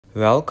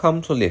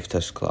Welcome to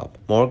Lifters Club.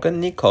 Morgan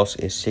Nichols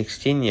is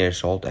 16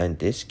 years old and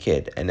this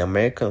kid, an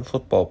American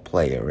football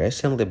player,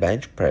 recently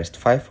bench pressed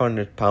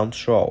 500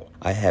 pounds raw.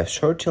 I have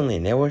certainly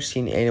never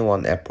seen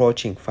anyone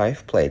approaching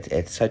 5 plates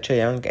at such a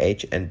young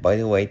age and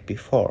body weight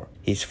before.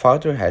 His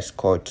father has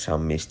coached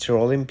some Mr.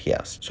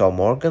 Olympias, so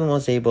Morgan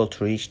was able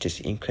to reach this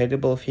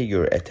incredible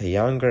figure at a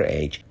younger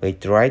age with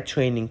the right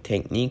training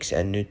techniques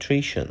and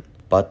nutrition.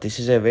 But this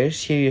is a very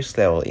serious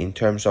level in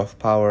terms of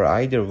power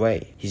either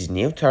way. His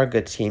new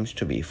target seems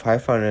to be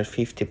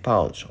 550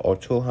 pounds or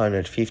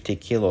 250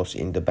 kilos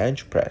in the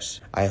bench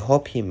press. I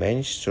hope he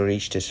managed to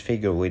reach this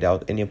figure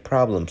without any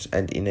problems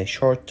and in a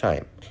short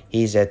time.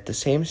 He is at the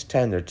same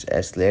standards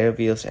as Larry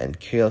Wheels and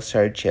Kirill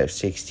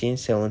Sergeyev's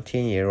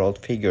 16-17-year-old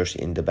figures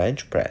in the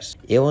bench press,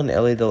 even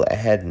a little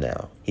ahead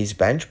now. His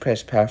bench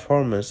press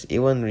performance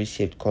even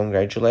received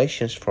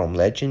congratulations from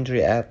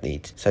legendary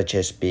athletes such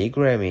as Big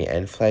Ramy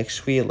and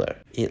Flex Wheeler.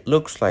 It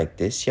looks like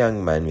this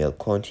young man will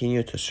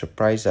continue to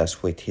surprise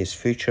us with his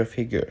future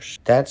figures.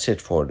 That's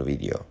it for the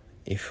video.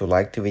 If you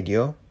liked the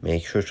video,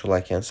 make sure to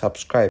like and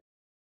subscribe.